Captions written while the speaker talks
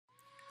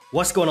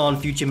What's going on,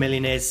 future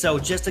millionaires? So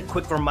just a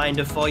quick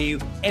reminder for you,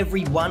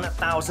 every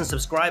 1,000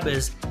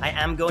 subscribers, I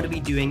am going to be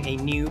doing a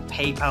new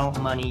PayPal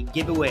money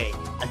giveaway.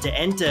 And to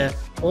enter,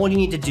 all you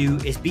need to do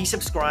is be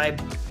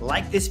subscribed,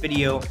 like this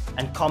video,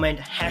 and comment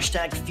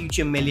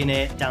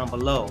 #futuremillionaire down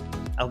below.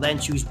 I'll then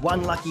choose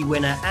one lucky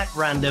winner at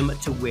random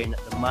to win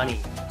the money.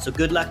 So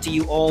good luck to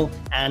you all,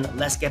 and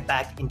let's get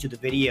back into the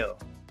video.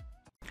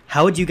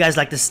 How would you guys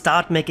like to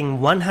start making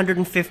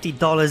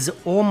 $150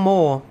 or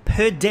more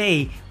per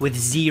day with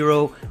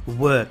zero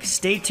work?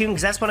 Stay tuned,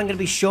 because that's what I'm going to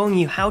be showing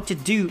you how to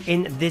do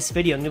in this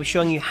video. I'm going to be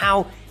showing you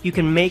how you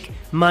can make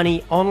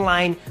money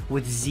online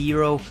with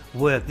zero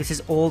work. This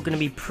is all going to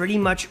be pretty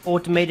much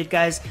automated,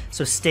 guys,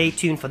 so stay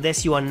tuned for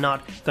this. You are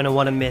not going to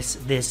want to miss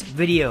this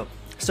video.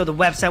 So the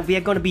website we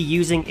are going to be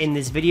using in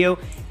this video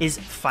is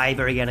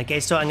Fiverr again, okay?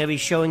 So I'm going to be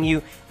showing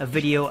you a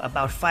video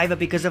about Fiverr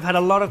because I've had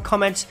a lot of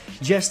comments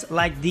just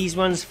like these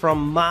ones from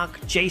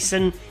Mark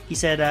Jason. He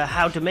said,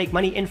 how to make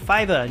money in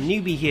Fiverr,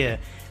 newbie here.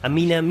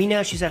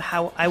 Mina, she said,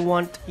 how I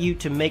want you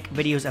to make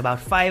videos about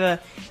Fiverr.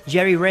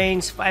 Jerry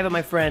Rains, Fiverr,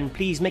 my friend,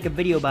 please make a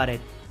video about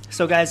it.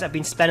 So guys, I've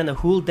been spending the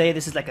whole day,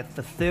 this is like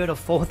the third or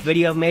fourth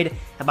video I've made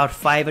about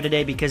Fiverr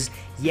today, because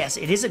yes,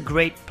 it is a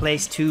great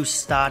place to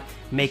start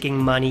making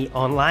money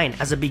online,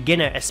 as a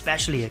beginner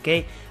especially,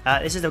 okay?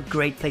 This is a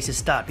great place to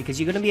start because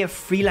you're going to be a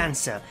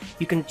freelancer.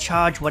 You can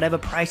charge whatever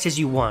prices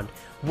you want,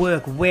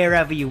 work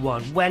wherever you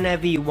want,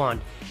 whenever you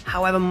want,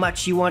 however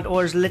much you want,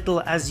 or as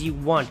little as you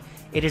want.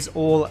 It is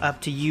all up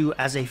to you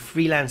as a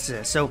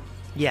freelancer. So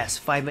yes,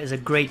 Fiverr is a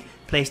great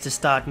place to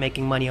start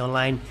making money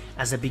online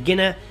as a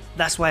beginner.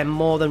 That's why I'm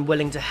more than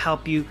willing to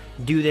help you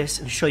do this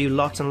and show you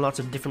lots and lots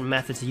of different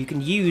methods that you can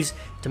use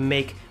to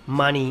make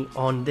money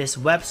on this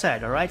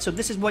website. Alright, so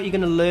this is what you're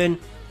going to learn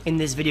in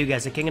this video,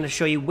 guys. Okay, I'm going to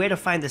show you where to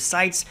find the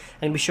sites. I'm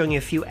going to be showing you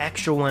a few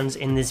extra ones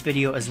in this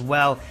video as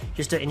well,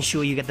 just to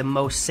ensure you get the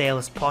most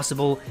sales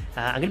possible.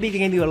 I'm going to be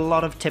giving you a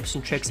lot of tips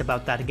and tricks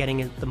about that,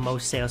 getting the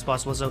most sales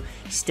possible, so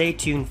stay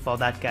tuned for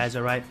that, guys.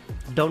 Alright,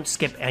 don't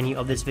skip any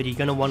of this video. You're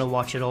going to want to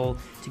watch it all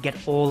to get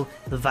all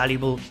the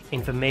valuable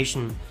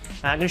information.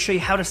 I'm going to show you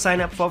how to sign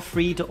up for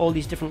free to all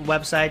these different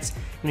websites.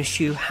 I'm going to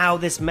show you how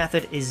this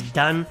method is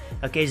done.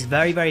 Okay, it's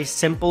very, very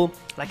simple.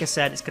 Like I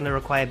said, it's going to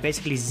require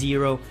basically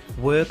zero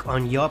work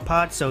on your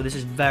part. So this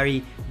is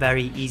very,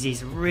 very easy.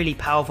 It's a really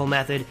powerful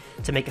method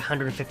to make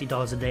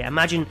 $150 a day.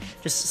 Imagine,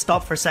 just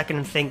stop for a second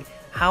and think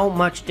how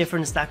much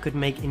difference that could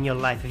make in your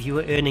life if you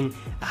were earning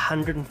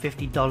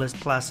 $150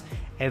 plus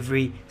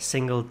every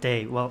single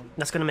day. Well,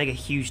 that's going to make a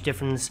huge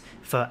difference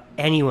for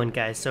anyone,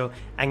 guys. So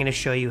I'm going to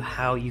show you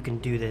how you can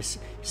do this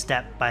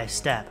step by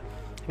step.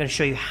 I'm going to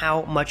show you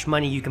how much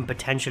money you can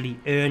potentially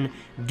earn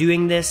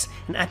doing this,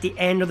 and at the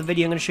end of the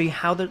video I'm going to show you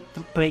how to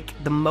make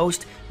the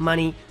most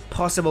money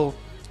possible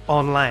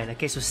online.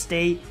 Okay, so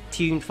stay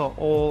tuned for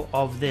all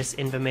of this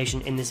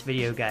information in this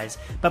video, guys.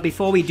 But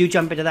before we do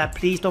jump into that,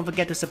 please don't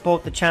forget to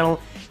support the channel.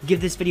 Give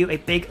this video a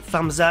big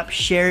thumbs up,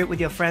 share it with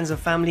your friends and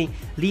family,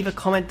 leave a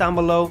comment down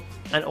below,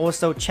 and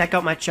also check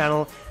out my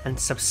channel and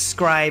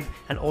subscribe,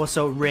 and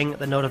also ring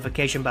the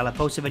notification bell. I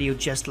post a video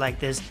just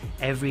like this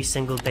every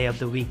single day of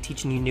the week,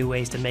 teaching you new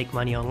ways to make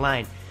money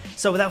online.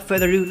 So without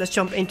further ado, let's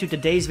jump into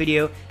today's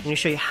video. I'm going to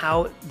show you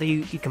how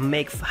you can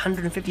make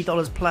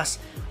 $150 plus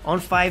on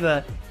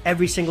Fiverr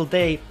every single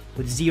day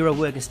with zero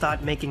work and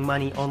start making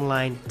money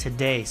online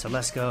today. So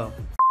let's go.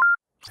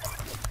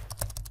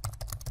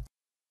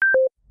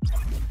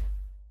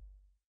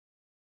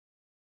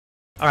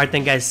 Alright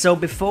then, guys, so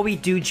before we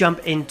do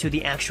jump into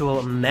the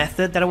actual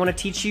method that I want to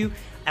teach you,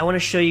 I want to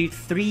show you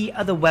 3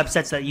 other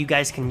websites that you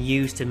guys can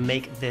use to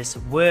make this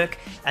work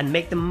and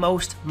make the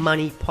most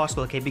money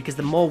possible, okay? Because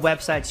the more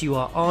websites you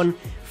are on,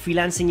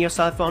 freelancing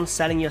yourself on,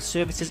 selling your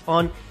services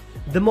on,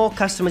 the more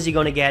customers you're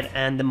going to get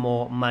and the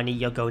more money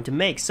you're going to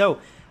make. So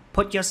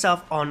put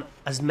yourself on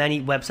as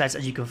many websites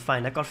as you can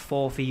find. I got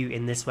 4 for you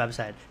in this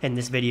website, in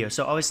this video.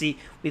 So obviously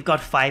we've got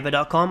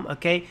Fiverr.com,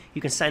 okay?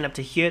 You can sign up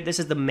to here. This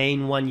is the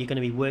main one you're going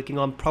to be working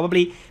on,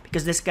 probably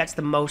because this gets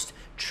the most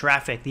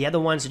traffic. The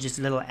other ones are just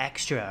a little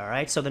extra, all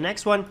right? So the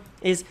next one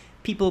is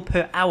people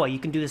per hour. You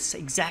can do this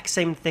exact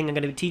same thing I'm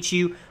going to teach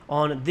you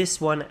on this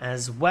one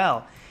as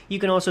well. You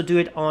can also do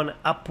it on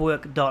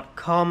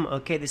Upwork.com,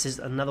 okay? This is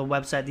another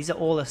website. These are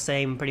all the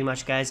same pretty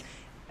much, guys.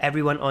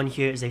 Everyone on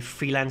here is a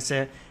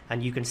freelancer,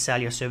 and you can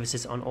sell your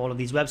services on all of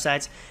these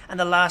websites. And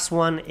the last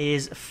one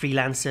is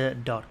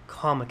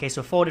freelancer.com. Okay,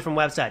 so 4 different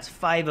websites: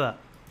 Fiverr,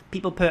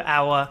 people per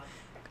hour,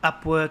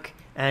 Upwork,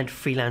 and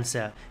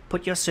Freelancer.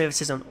 Put your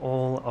services on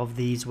all of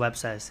these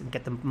websites and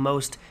get the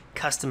most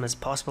customers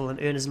possible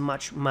and earn as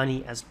much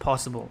money as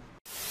possible.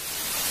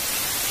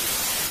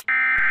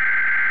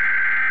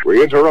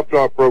 We interrupt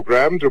our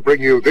program to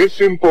bring you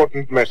this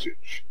important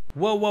message.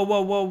 Whoa, whoa,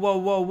 whoa, whoa, whoa,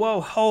 whoa,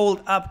 whoa,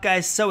 hold up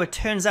guys. So it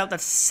turns out that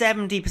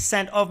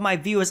 70% of my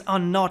viewers are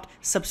not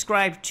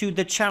subscribed to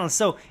the channel.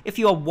 So if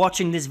you are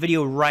watching this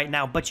video right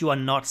now, but you are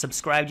not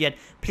subscribed yet,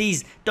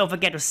 please don't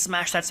forget to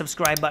smash that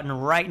subscribe button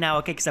right now,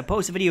 okay? Because I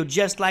post a video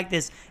just like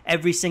this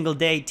every single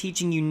day,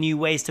 teaching you new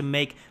ways to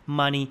make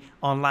money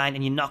online,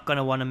 and you're not going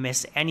to want to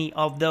miss any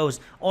of those.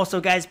 Also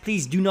guys,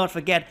 please do not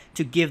forget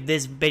to give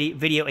this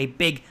video a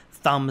big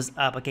thumbs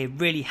up, okay? It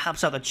really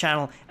helps out the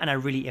channel and I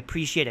really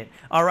appreciate it.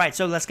 Alright,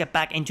 so let's get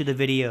back into the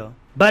video.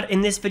 But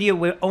in this video,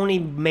 we're only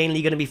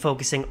mainly going to be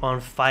focusing on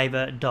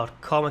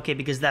Fiverr.com, okay?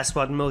 Because that's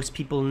what most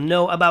people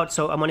know about.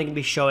 So I'm only going to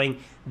be showing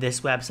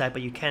this website,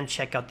 but you can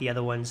check out the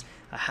other ones.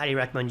 I highly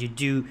recommend you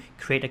do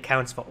create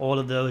accounts for all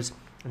of those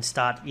and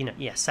start,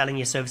 selling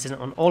your services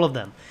on all of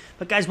them.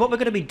 But guys, what we're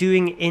going to be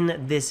doing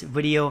in this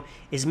video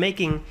is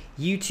making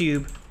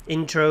YouTube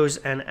intros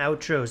and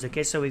outros,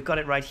 okay? So we've got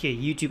it right here,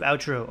 YouTube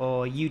outro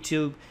or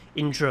YouTube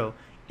intro.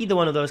 Either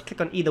one of those, click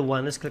on either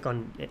one. Let's click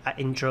on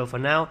intro for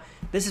now.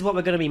 This is what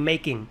we're going to be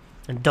making.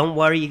 And don't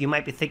worry, you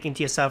might be thinking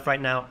to yourself right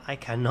now, I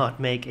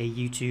cannot make a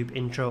YouTube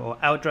intro or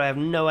outro. I have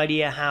no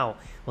idea how.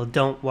 Well,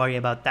 don't worry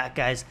about that,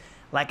 guys.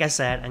 Like I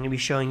said, I'm going to be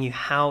showing you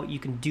how you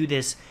can do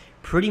this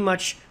pretty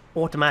much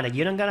automatic.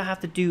 You're not going to have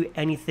to do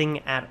anything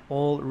at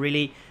all,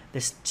 really.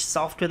 This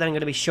software that I'm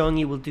going to be showing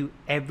you will do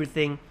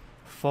everything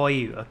for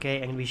you, okay?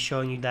 I'm going to be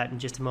showing you that in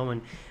just a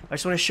moment. I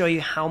just want to show you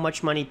how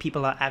much money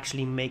people are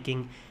actually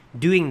making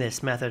doing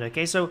this method,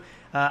 okay? So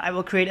I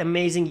will create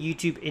amazing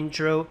YouTube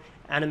intro,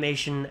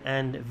 animation,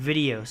 and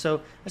video.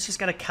 So let's just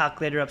get a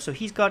calculator up. So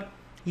he's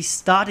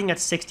starting at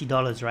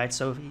 $60, right?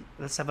 So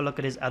let's have a look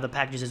at his other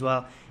packages as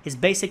well. His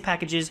basic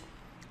packages,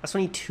 that's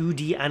only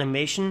 2D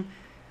animation,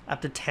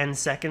 up to 10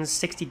 seconds,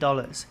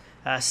 $60.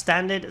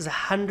 Standard is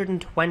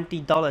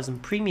 $120,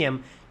 and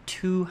premium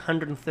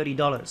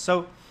 $230.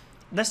 So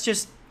let's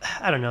just,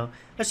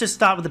 let's just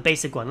start with the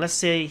basic one. Let's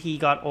say he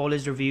got all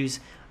his reviews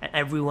and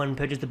everyone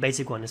purchased the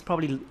basic one. It's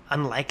probably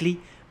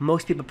unlikely.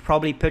 Most people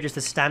probably purchase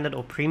the standard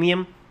or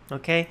premium,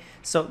 okay?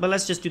 So, but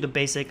let's just do the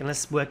basic and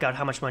let's work out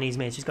how much money he's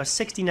made. So he's got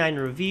 69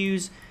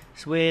 reviews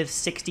with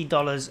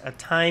 $60 a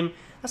time.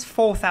 That's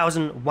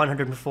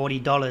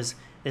 $4,140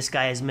 this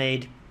guy has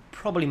made.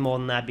 Probably more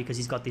than that because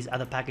he's got these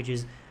other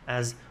packages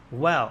as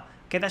well.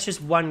 Okay, that's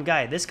just one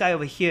guy. This guy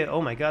over here,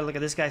 oh my god, look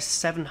at this guy,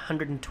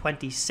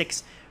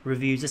 726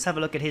 reviews. Let's have a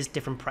look at his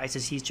different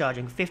prices. He's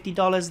charging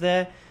 $50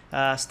 there,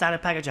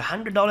 standard package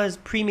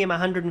 $100, premium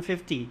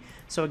 $150.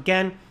 So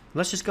again,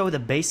 let's just go with the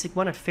basic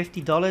one at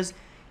 $50.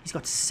 He's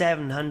got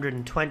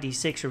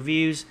 726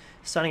 reviews,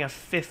 starting at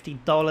 $50,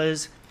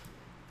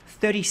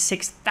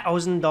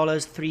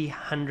 $36,000,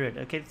 300.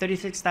 Okay,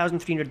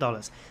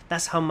 $36,300.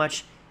 That's how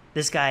much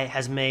this guy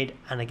has made,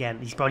 and again,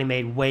 he's probably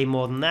made way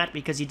more than that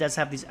because he does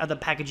have these other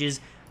packages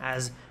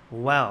as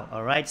well.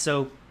 All right,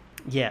 so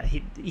yeah,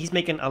 he's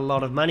making a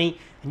lot of money,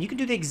 and you can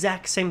do the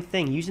exact same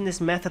thing using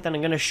this method that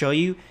I'm going to show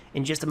you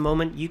in just a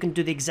moment. You can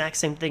do the exact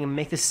same thing and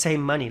make the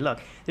same money.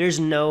 Look, there's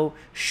no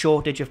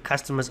shortage of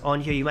customers on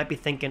here. You might be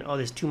thinking, oh,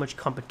 there's too much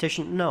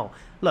competition. No,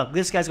 look,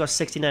 this guy's got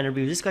 69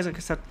 reviews. This guy's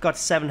got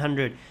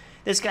 700.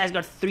 This guy's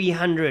got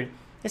 300.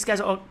 This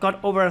guy's got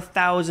over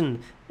 1,000,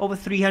 over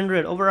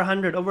 300, over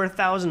 100, over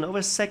 1,000,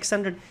 over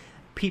 600.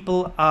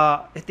 People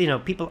are,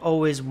 people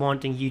always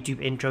wanting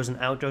YouTube intros and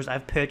outros.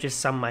 I've purchased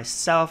some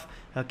myself,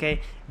 okay?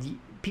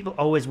 People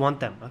always want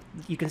them.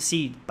 You can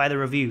see by the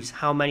reviews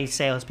how many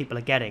sales people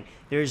are getting.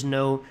 There is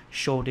no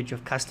shortage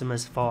of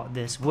customers for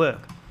this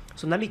work.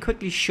 So let me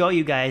quickly show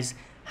you guys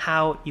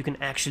how you can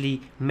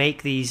actually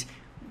make these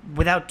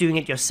without doing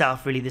it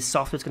yourself, really. This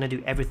software is going to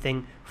do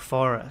everything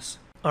for us.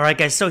 Alright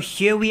guys, so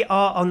here we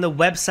are on the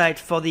website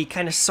for the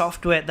kind of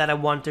software that I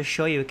want to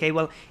show you, okay?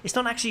 Well, it's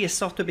not actually a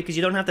software because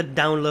you don't have to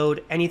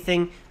download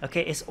anything,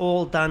 okay? It's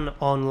all done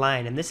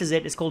online, and this is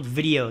it. It's called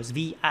Videoze,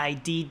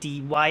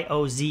 V-I-D-D-Y-O-Z-E.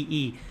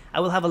 I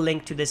will have a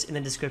link to this in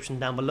the description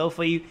down below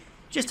for you,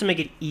 just to make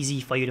it easy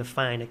for you to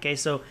find, okay?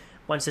 So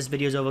once this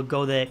video is over,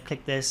 go there,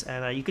 click this,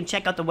 and you can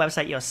check out the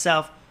website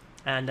yourself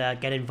and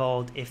get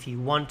involved if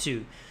you want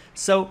to.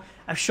 So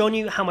I've shown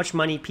you how much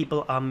money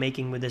people are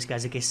making with this,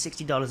 guys. Okay,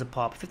 $60 a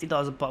pop,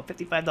 $50 a pop,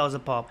 $55 a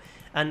pop.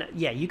 And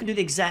yeah, you can do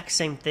the exact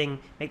same thing,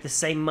 make the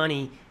same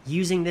money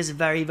using this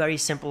very, very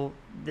simple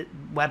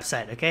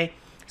website, okay?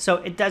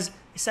 So it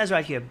says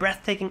right here,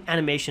 breathtaking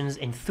animations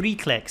in 3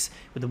 clicks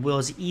with the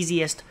world's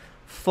easiest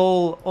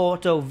full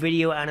auto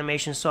video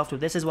animation software.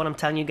 This is what I'm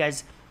telling you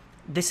guys.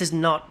 This is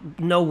no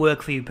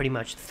work for you, pretty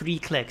much. 3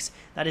 clicks.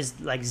 That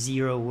is like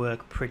 0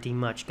 work, pretty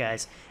much,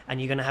 guys.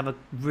 And you're gonna have a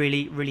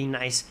really, really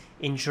nice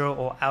intro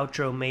or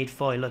outro made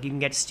for you. Look, you can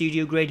get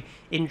studio grade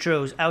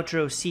intros,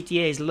 outros,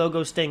 CTAs,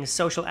 logo stings,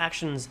 social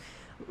actions,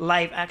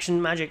 live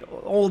action magic,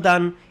 all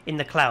done in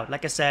the cloud.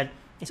 Like I said,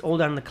 it's all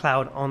done in the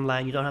cloud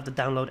online. You don't have to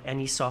download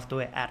any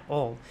software at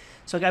all.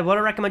 So guys, what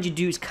I recommend you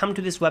do is come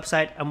to this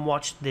website and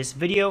watch this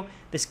video.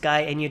 This guy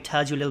in here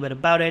tells you a little bit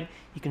about it.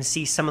 You can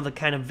see some of the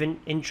kind of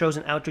intros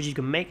and outros you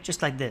can make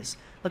just like this.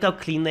 Look how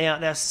clean they are.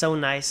 They're so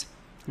nice.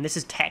 And this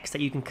is text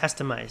that you can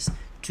customize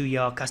to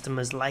your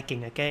customers'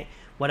 liking, okay?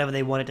 Whatever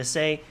they wanted to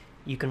say,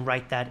 you can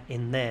write that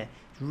in there.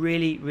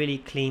 Really, really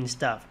clean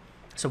stuff.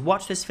 So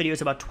watch this video.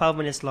 It's about 12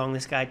 minutes long.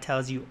 This guy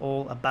tells you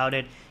all about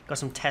it. Got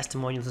some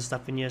testimonials and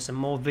stuff in here, some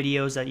more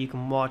videos that you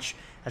can watch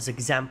as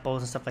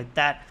examples and stuff like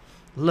that.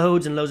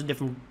 Loads and loads of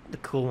different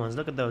cool ones.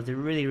 Look at those. They're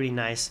really, really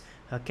nice.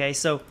 Okay,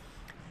 so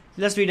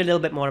let's read a little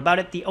bit more about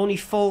it. The only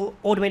full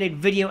automated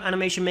video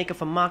animation maker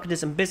for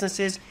marketers and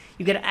businesses.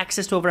 You get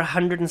access to over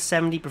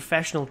 170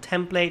 professional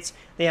templates.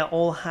 They are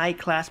all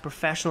high-class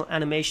professional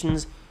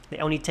animations. They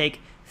only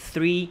take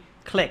 3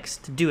 clicks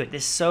to do it.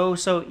 It's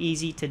so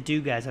easy to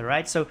do, guys. All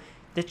right, so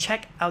to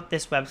check out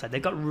this website.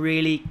 They've got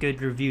really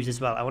good reviews as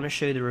well. I want to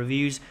show you the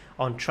reviews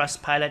on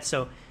Trustpilot.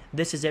 So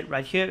this is it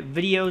right here.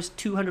 Videos,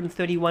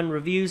 231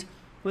 reviews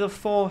with a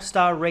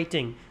 4-star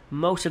rating.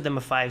 Most of them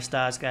are 5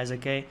 stars, guys.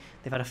 Okay,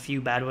 they've had a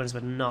few bad ones,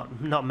 but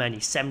not many.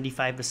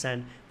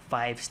 75%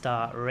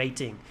 5-star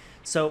rating.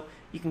 So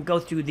you can go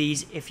through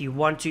these if you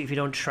want to. If you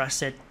don't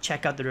trust it,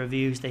 check out the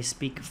reviews. They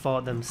speak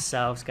for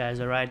themselves,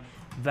 guys. All right,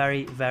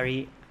 very,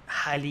 very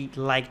highly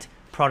liked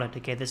product.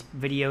 Okay, this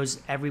videos,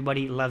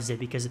 everybody loves it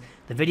because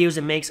the videos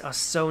it makes are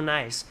so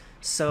nice,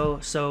 so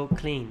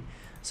clean.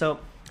 So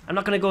I'm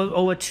not going to go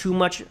over too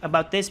much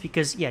about this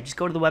because yeah, just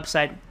go to the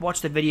website, watch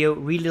the video,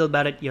 read a little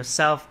about it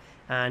yourself,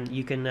 and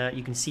you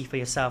can see for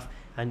yourself,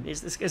 and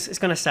it's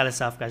going to sell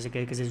itself, guys.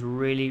 Okay, because it's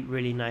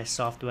really nice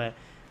software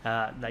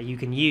that you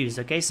can use.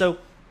 Okay, so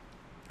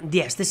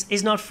yes, this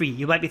is not free.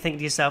 You might be thinking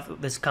to yourself,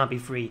 this can't be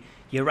free.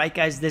 You're right,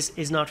 guys, this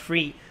is not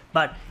free,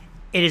 but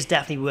it is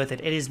definitely worth it.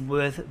 It is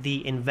worth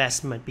the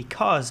investment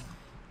because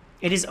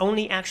it is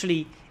only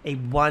actually a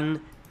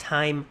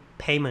one-time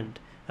payment,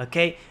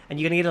 okay? And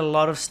you're gonna get a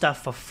lot of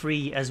stuff for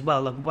free as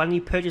well. Look, when you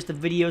purchase the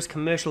videos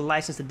commercial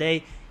license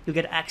today, you'll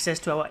get access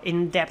to our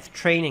in-depth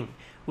training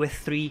with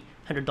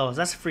 $300.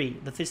 That's free.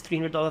 This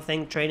 $300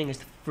 thing training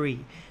is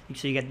free.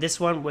 So you get this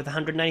one with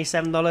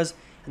 $197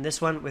 and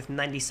this one with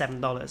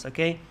 $97,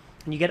 okay?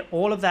 And you get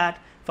all of that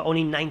for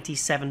only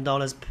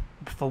 $97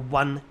 for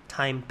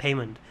one-time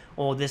payment.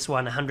 Or this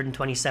one,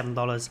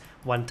 $127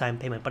 one-time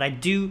payment. But I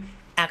do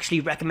actually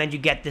recommend you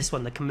get this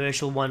one, the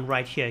commercial one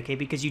right here, okay?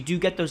 Because you do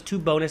get those 2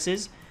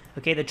 bonuses,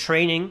 okay? The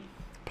training,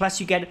 plus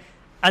you get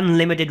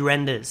unlimited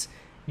renders.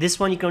 This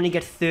one you can only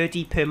get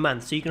 30 per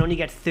month, so you can only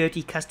get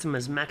 30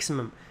 customers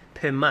maximum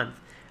per month.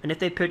 And if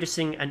they're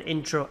purchasing an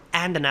intro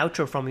and an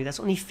outro from you, that's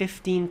only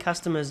 15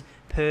 customers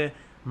per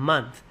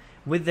month.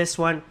 With this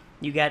one,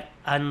 you get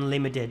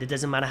unlimited. It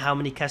doesn't matter how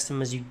many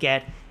customers you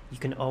get. You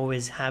can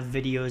always have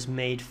videos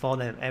made for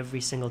them every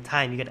single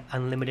time. You get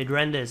unlimited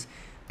renders,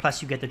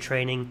 plus you get the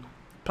training,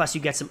 plus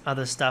you get some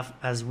other stuff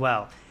as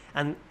well.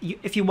 And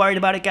if you're worried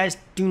about it, guys,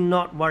 do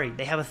not worry.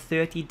 They have a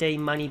 30-day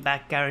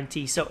money-back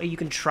guarantee. So you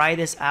can try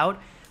this out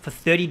for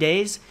 30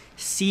 days.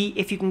 See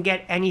if you can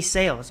get any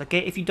sales, okay?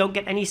 If you don't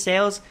get any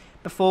sales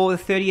before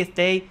the 30th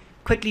day,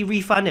 quickly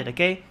refund it,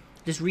 okay?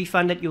 Just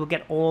refund it. You will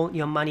get all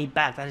your money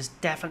back. That is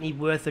definitely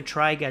worth a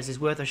try, guys. It's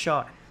worth a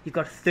shot. You've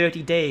got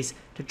 30 days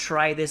to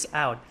try this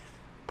out.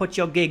 Put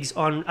your gigs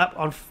on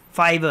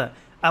Fiverr,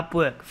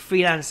 Upwork,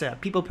 Freelancer,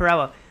 People Per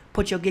Hour.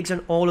 Put your gigs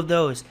on all of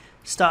those.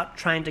 Start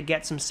trying to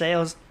get some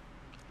sales.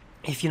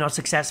 If you're not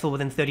successful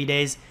within 30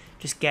 days,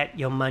 just get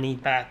your money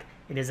back.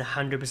 It is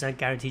 100%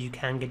 guaranteed you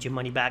can get your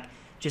money back.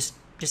 Just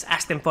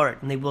ask them for it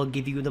and they will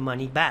give you the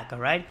money back, all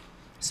right?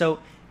 So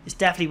it's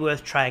definitely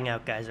worth trying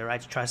out, guys, all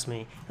right? Trust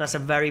me. That's a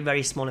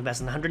very small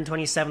investment.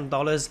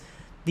 $127.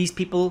 These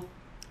people,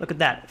 look at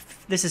that.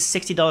 This is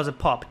 $60 a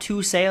pop.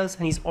 2 sales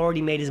and he's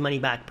already made his money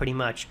back pretty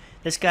much.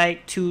 This guy,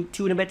 two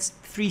and a bit,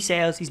 3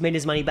 sales, he's made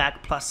his money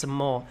back plus some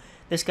more.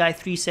 This guy,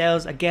 3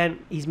 sales,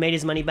 again, he's made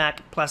his money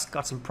back plus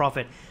got some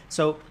profit.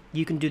 So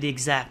you can do the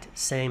exact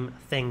same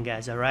thing,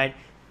 guys, all right?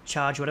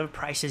 Charge whatever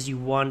prices you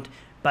want,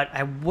 but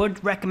I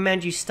would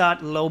recommend you start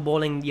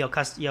lowballing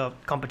your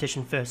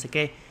competition first,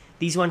 okay?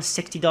 These ones,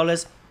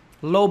 $60,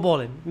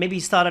 lowballing. Maybe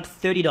you start at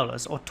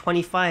 $30 or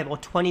 $25 or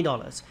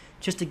 $20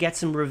 just to get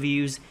some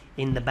reviews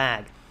in the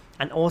bag.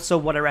 And also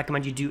what I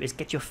recommend you do is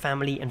get your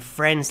family and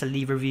friends to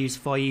leave reviews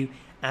for you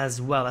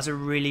as well. That's a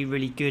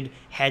really good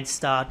head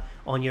start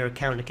on your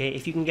account, okay?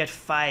 If you can get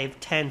 5,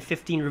 10,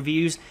 15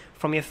 reviews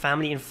from your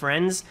family and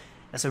friends,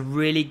 that's a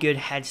really good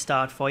head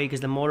start for you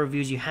because the more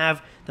reviews you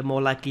have, the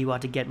more likely you are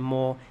to get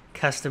more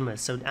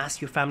customers. So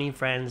ask your family and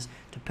friends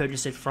to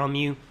purchase it from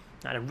you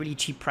at a really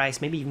cheap price.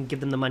 Maybe even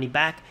give them the money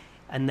back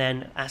and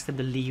then ask them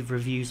to leave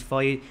reviews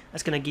for you.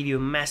 That's going to give you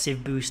a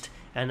massive boost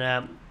and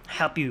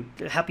help you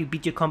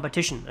beat your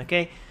competition,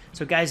 okay?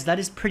 So guys, that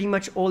is pretty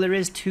much all there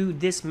is to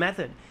this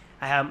method.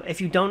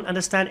 If you don't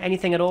understand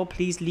anything at all,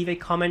 please leave a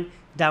comment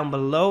down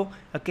below.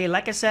 Okay,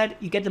 like I said,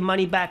 you get the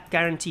money back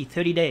guarantee,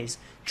 30 days.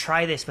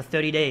 Try this for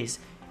 30 days.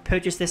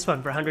 Purchase this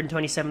one for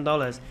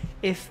 $127.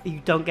 If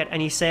you don't get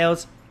any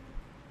sales,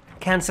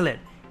 cancel it.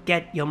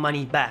 Get your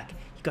money back.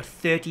 You got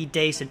 30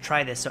 days to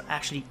try this, so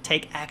actually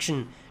take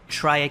action.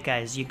 Try it,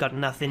 guys. You got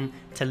nothing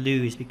to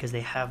lose because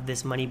they have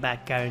this money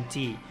back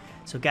guarantee.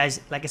 So guys,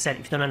 like I said,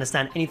 if you don't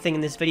understand anything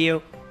in this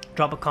video,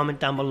 drop a comment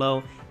down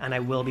below and I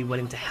will be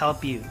willing to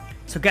help you.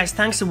 So guys,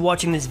 thanks for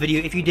watching this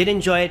video. If you did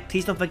enjoy it,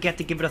 please don't forget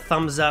to give it a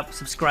thumbs up,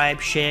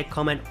 subscribe, share,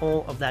 comment,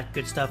 all of that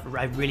good stuff.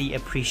 I really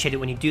appreciate it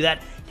when you do that.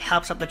 It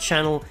helps out the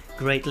channel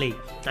greatly.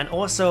 And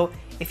also,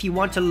 if you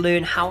want to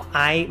learn how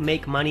I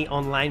make money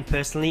online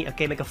personally,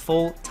 okay, make a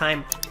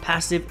full-time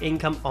passive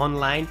income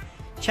online,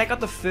 check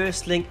out the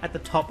first link at the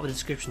top of the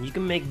description. You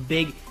can make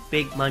big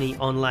money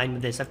online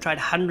with this. I've tried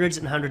hundreds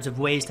and hundreds of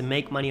ways to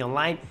make money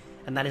online,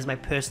 and that is my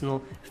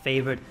personal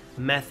favorite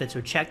method. So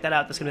check that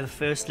out. That's gonna be the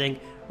first link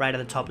right at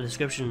the top of the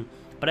description.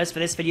 But as for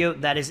this video,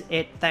 that is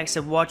it. Thanks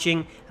for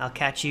watching. I'll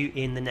catch you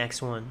in the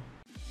next one.